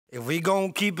If we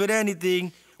gon' keep it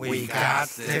anything, we got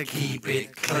to keep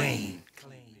it clean.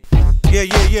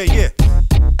 Yeah.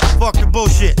 Fuck the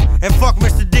bullshit and fuck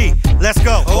Mr. D. Let's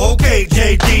go. Okay,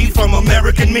 JD from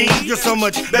American Me. You're so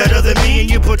much better than me and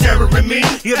you put terror in me.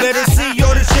 You better see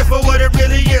you're the shit for what it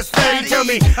really is, fatty. Tell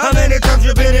me how many times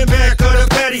you been in back of the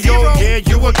patty. Oh yeah,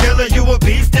 you a killer, you a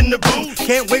beast in the booth.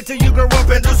 Can't wait till you grow up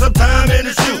and do some time in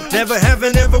the shoe. Never have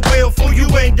and never will, fool, you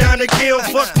ain't down to kill.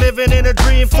 Fuck living in a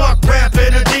dream, fuck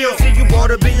rapping a deal. See, you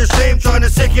ought to be ashamed trying to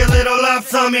sick your little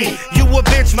ops on me. You a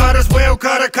bitch, might as well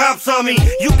call the cops on me.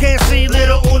 You can't see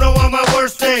little Uno on my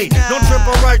worst day. Don't trip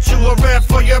or write you a rap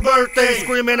for your birthday.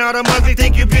 Screaming out a monthly,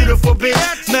 think you beautiful, bitch.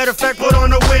 Matter of fact, put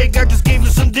on a wig, I just gave you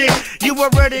some dick. You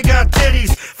already got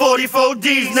titties, 44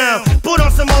 D's now. Put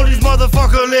on some oldies,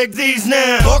 motherfucker, like these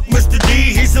now. Fuck Mr. D,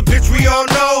 he's a bitch we all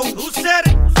know. Who said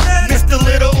it? Mr.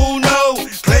 Little Uno.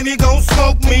 Claim you gon'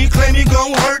 smoke me, claim you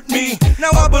gon' hurt me.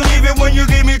 Now I believe it when you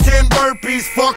give me 10 burpees. Fuck